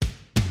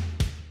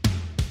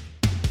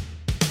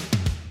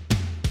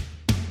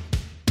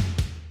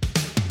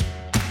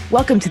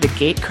Welcome to the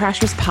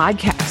Gatecrashers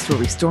podcast, where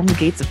we storm the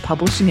gates of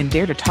publishing and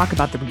dare to talk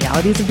about the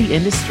realities of the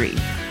industry.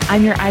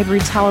 I'm your Ivory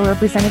Tower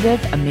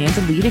representative, Amanda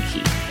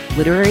Luedeke,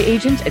 literary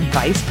agent and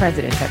vice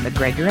president at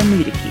MacGregor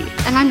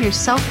Luedeke. And I'm your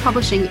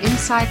self-publishing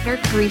insider,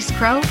 Charis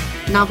Crowe,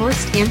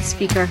 novelist and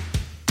speaker.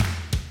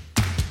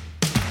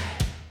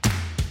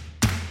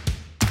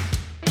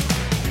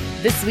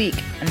 This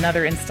week,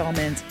 another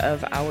installment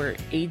of our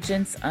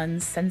Agents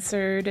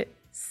Uncensored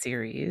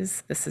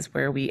series. This is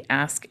where we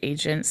ask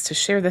agents to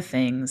share the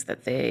things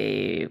that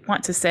they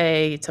want to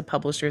say to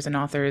publishers and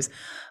authors,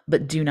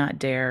 but do not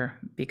dare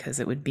because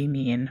it would be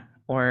mean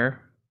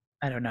or,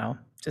 I don't know,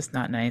 just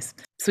not nice.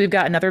 So we've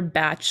got another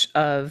batch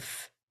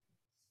of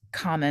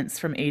comments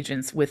from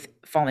agents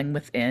falling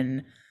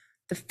within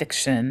the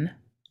fiction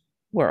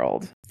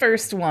world.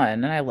 First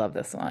one, and I love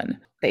this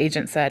one. The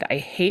agent said, "I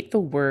hate the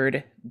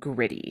word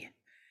gritty.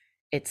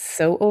 It's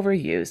so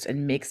overused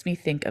and makes me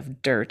think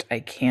of dirt I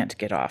can't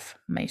get off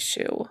my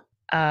shoe."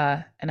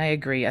 And I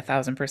agree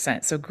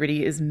 1,000%. So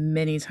gritty is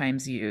many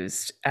times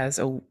used as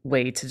a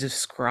way to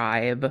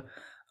describe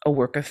a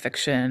work of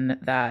fiction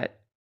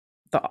that,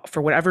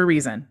 for whatever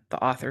reason, the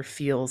author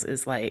feels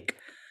is like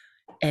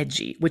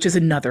edgy, which is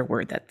another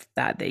word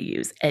that they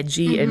use,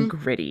 edgy and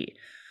gritty.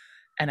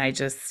 And I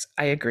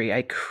agree.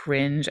 I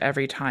cringe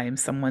every time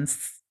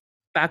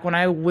back when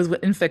I was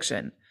in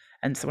fiction,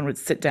 and someone would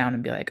sit down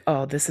and be like,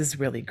 "Oh, this is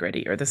really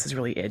gritty," or "This is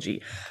really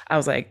edgy." I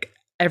was like,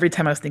 every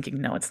time I was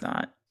thinking, no, it's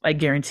not. I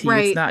guarantee you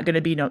it's not going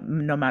to be,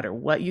 no matter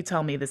what you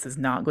tell me, this is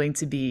not going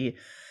to be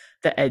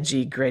the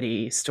edgy,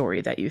 gritty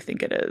story that you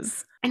think it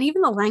is. And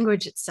even the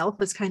language itself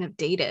is kind of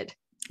dated.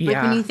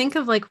 Like when you think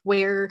of like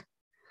where,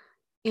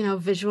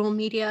 visual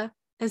media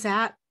is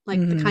at, like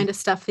the kind of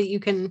stuff that you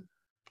can,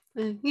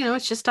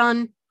 it's just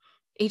on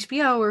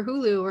HBO or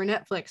Hulu or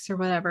Netflix or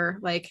whatever.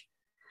 Like,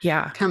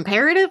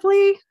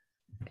 comparatively,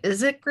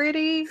 is it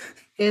gritty?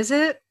 Is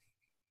it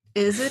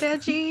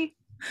edgy?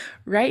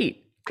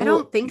 Right. I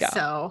don't think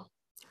so.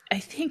 I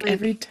think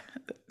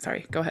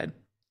sorry, go ahead.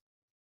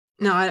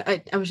 No,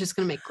 I was just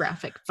going to make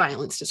graphic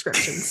violence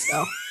descriptions.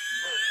 So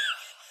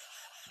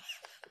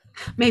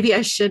maybe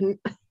I shouldn't.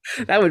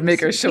 That would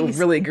make our show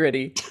really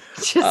gritty.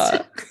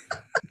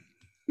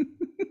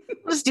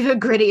 Let's do a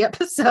gritty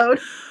episode.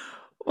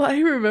 Well, I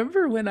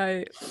remember when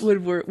I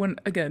when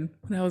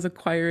I was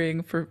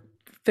acquiring for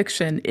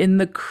fiction in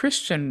the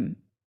Christian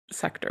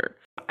sector.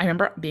 I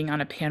remember being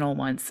on a panel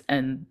once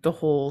and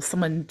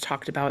someone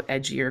talked about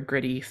edgy or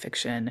gritty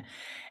fiction.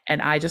 And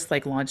I just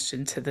launched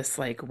into this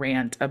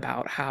rant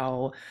about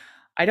how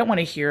I don't want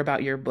to hear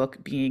about your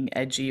book being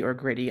edgy or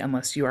gritty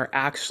unless you are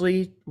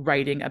actually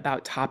writing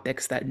about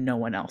topics that no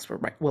one else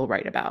will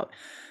write about.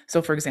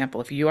 So for example,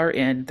 if you are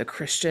in the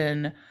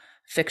Christian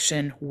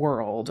fiction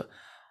world,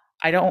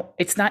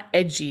 it's not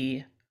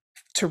edgy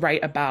to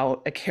write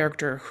about a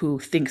character who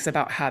thinks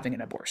about having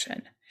an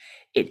abortion.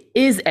 It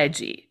is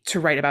edgy to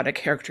write about a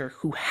character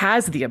who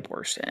has the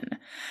abortion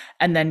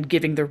and then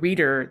giving the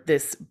reader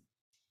this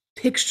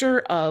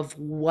picture of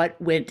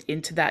what went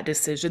into that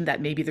decision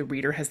that maybe the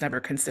reader has never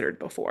considered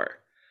before.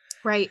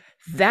 Right.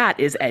 That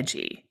is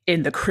edgy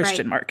in the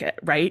Christian market,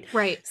 right?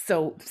 Right.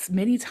 So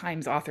many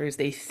times authors,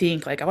 they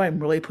think oh, I'm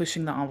really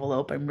pushing the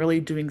envelope. I'm really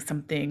doing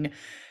something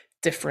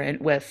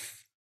different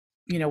with,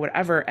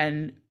 whatever.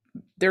 And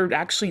they're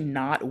actually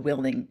not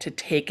willing to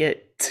take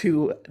it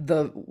to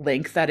the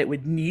length that it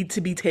would need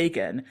to be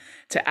taken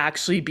to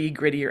actually be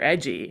gritty or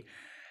edgy.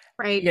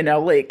 Right.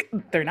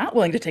 They're not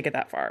willing to take it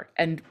that far.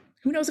 And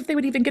who knows if they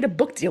would even get a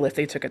book deal if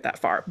they took it that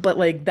far.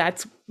 But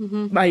that's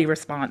my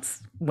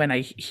response when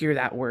I hear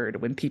that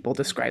word, when people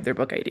describe their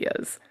book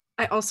ideas.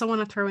 I also want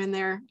to throw in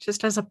there,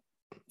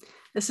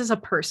 this is a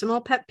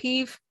personal pet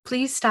peeve.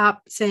 Please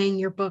stop saying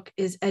your book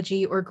is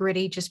edgy or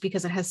gritty just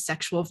because it has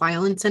sexual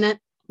violence in it.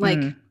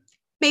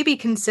 Maybe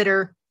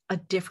consider a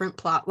different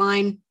plot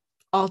line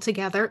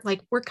altogether.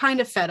 We're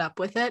kind of fed up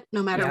with it,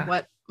 no matter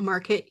what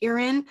market you're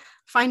in.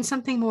 Find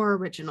something more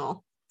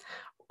original.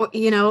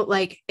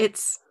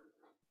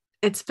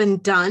 It's been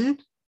done,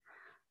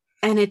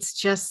 and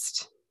it's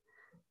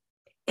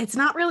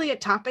not really a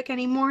topic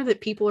anymore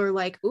that people are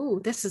like,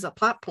 "Ooh, this is a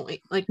plot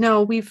point."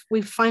 No, we've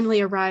finally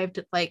arrived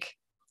at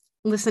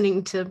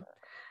listening to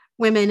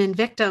women and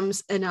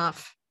victims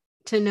enough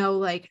to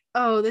know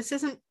oh, this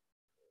isn't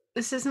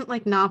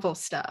novel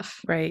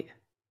stuff. Right.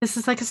 This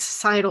is a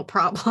societal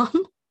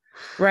problem.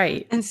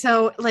 Right. And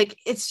so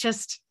it's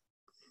just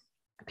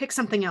pick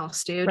something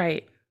else, dude.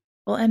 Right.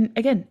 Well, and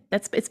again,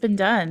 it's been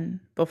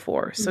done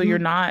before. So you're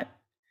not,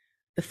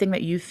 the thing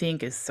that you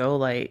think is so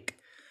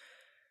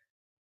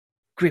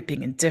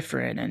gripping and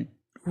different and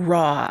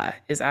raw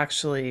is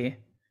actually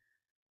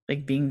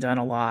being done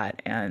a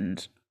lot.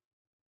 And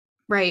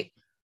right.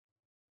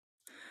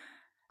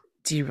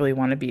 Do you really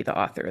want to be the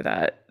author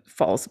that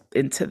falls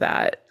into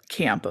that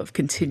camp of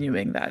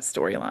continuing that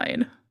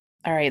storyline?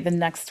 All right, the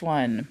next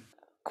one.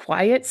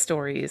 Quiet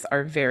stories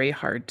are very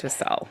hard to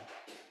sell.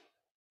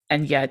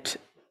 And yet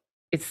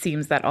it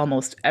seems that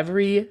almost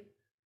every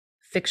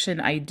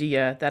fiction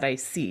idea that I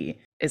see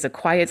is a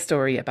quiet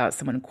story about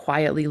someone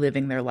quietly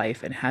living their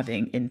life and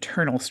having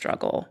internal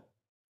struggle.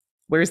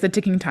 Where's the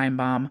ticking time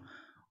bomb?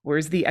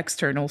 Where's the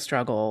external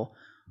struggle?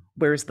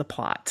 Where's the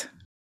plot?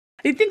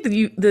 I think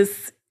that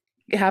this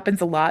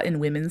happens a lot in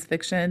women's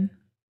fiction.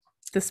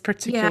 This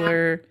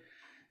particular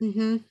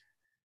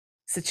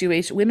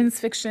situation, women's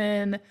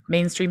fiction,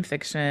 mainstream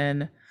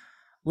fiction,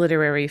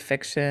 literary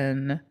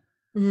fiction,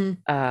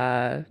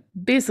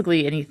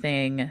 basically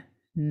anything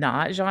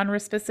not genre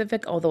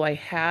specific, although I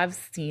have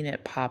seen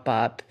it pop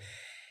up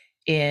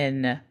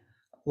in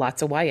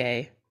lots of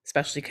YA,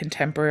 especially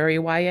contemporary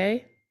YA.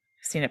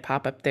 I've seen it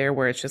pop up there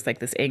where it's just like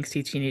this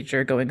angsty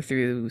teenager going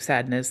through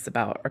sadness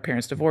about her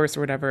parents' divorce or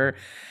whatever.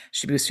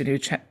 She moves to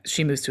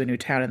a new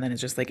town, and then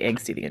it's just like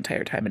angsty the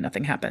entire time and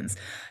nothing happens.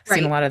 I've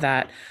seen a lot of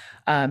that.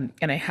 And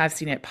I have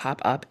seen it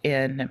pop up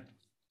in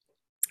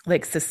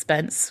like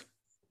suspense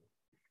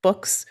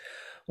books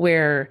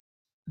where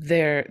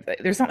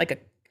there's not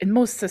like in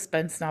most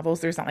suspense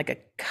novels, there's not like a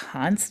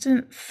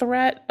constant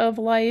threat of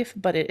life,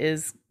 but it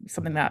is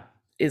something that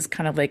is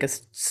kind of like a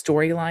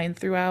storyline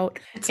throughout.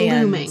 It's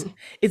looming.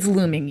 It's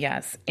looming,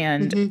 yes.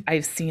 And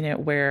I've seen it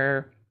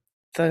where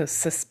the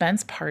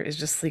suspense part is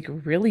just like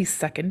really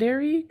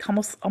secondary,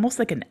 almost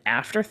like an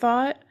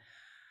afterthought.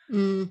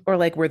 Or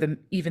like where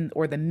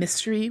the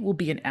mystery will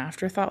be an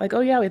afterthought. Like,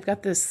 oh yeah, we've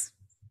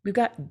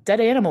got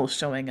dead animals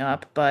showing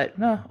up, but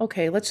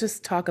okay, let's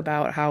just talk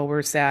about how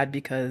we're sad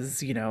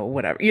because,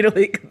 whatever,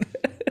 like.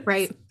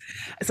 Right.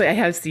 So I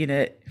have seen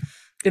it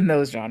in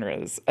those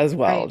genres as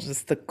well. Right.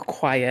 Just the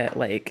quiet,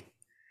 like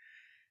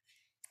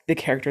the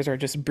characters are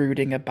just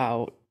brooding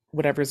about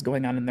whatever's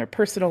going on in their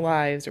personal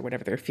lives or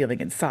whatever they're feeling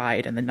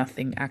inside, and then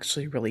nothing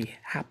actually really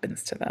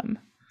happens to them.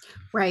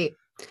 Right.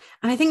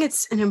 And I think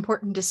it's an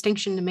important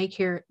distinction to make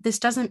here. This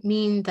doesn't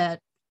mean that,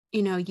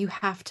 you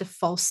have to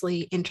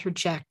falsely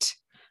interject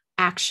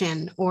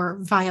action or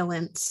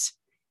violence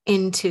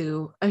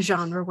into a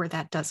genre where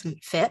that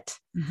doesn't fit.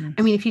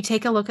 I mean, if you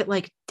take a look at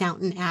like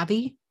Downton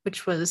Abbey,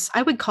 which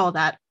I would call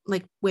that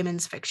like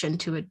women's fiction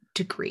to a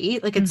degree,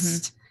 like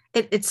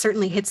it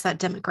certainly hits that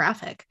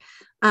demographic.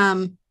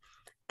 And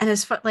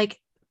as far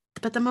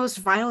but the most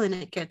violent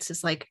it gets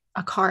is like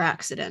a car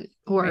accident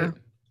or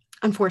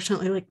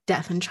unfortunately like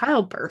death in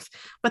childbirth,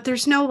 but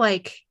there's no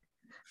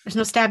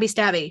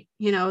stabby,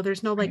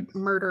 there's no like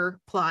murder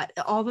plot.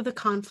 All of the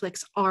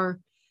conflicts are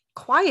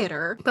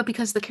quieter, but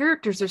because the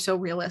characters are so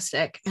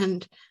realistic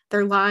and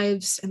their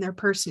lives and their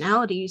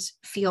personalities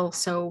feel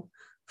so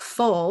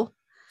full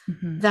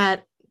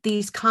that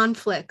these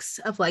conflicts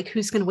of like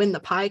who's going to win the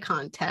pie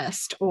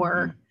contest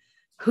or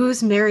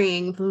who's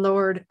marrying the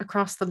lord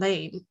across the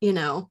lane,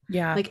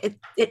 like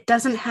it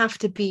doesn't have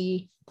to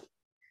be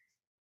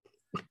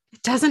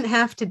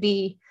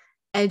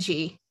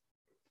edgy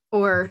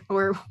or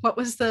what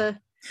was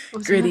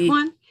gritty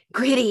one?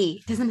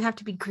 Gritty. It doesn't have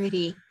to be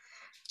gritty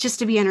just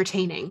to be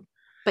entertaining.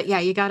 But yeah,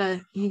 you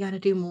gotta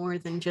do more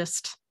than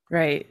just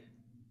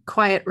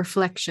quiet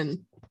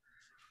reflection.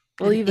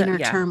 Well, even inner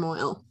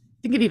turmoil.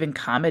 Think of even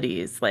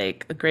comedies.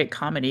 Like a great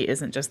comedy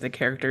isn't just the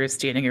characters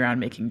standing around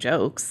making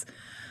jokes.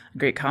 A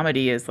great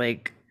comedy is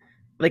like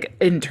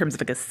in terms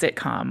of like a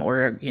sitcom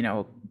or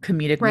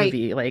comedic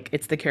movie, like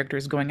it's the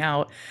characters going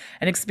out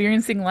and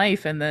experiencing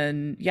life, and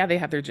then they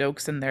have their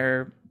jokes and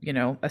their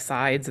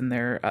asides and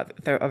their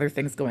other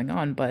things going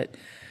on, but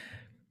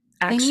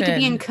action, they need to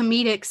be in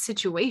comedic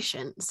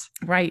situations,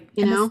 right?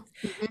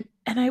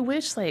 And I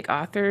wish like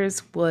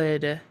authors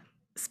would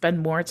spend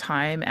more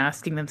time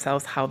asking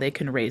themselves how they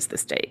can raise the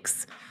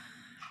stakes.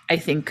 I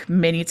think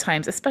many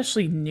times,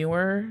 especially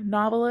newer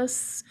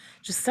novelists,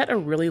 just set a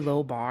really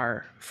low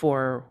bar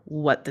for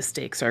what the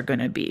stakes are going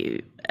to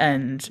be.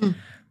 And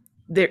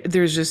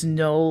there's just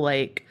no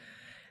like,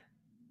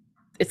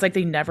 it's like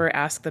they never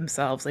ask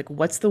themselves, like,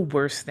 what's the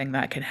worst thing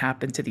that can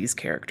happen to these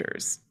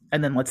characters?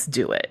 And then let's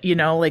do it.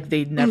 Like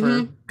they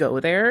never go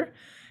there.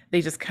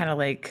 They just kind of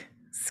like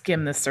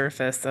skim the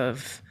surface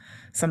of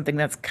something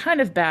that's kind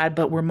of bad,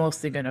 but we're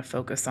mostly going to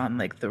focus on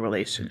like the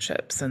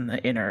relationships and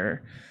the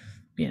inner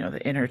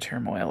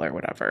turmoil or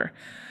whatever.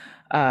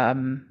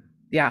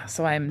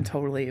 So I'm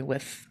totally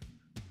with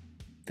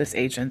this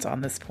agent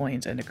on this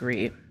point and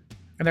agree.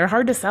 And they're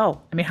hard to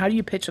sell. I mean, how do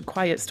you pitch a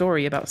quiet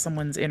story about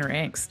someone's inner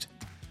angst?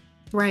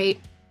 Right.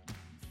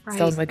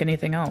 Sounds like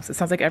anything else. It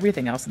sounds like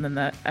everything else. And then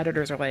the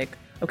editors are like,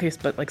 okay,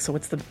 but like, so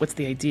what's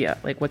the idea?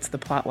 Like, what's the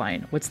plot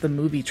line? What's the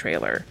movie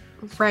trailer?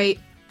 Right.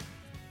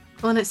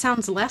 Well, and it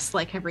sounds less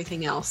like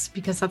everything else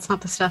because that's not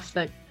the stuff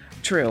that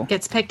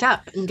gets picked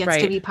up and gets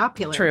to be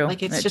popular. True.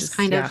 Like it's just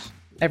kind of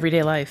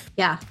everyday life.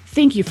 Yeah.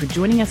 Thank you for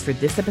joining us for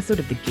this episode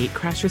of the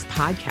Gatecrashers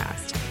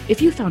podcast.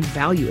 If you found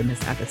value in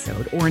this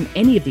episode or in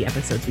any of the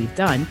episodes we've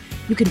done,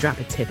 you can drop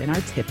a tip in our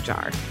tip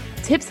jar.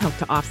 Tips help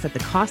to offset the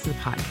cost of the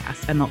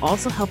podcast, and they'll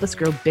also help us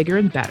grow bigger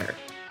and better.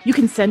 You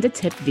can send a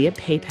tip via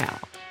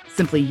PayPal.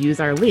 Simply use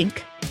our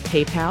link,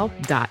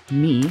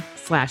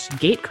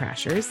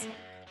 paypal.me/gatecrashers.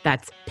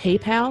 That's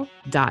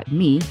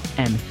paypal.me,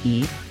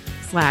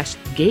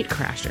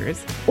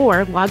 patreon.com/Gatecrashers,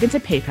 or log into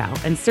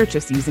PayPal and search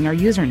us using our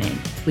username,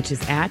 which is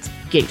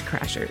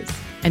 @Gatecrashers.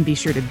 And be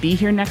sure to be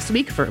here next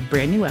week for a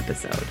brand new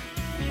episode.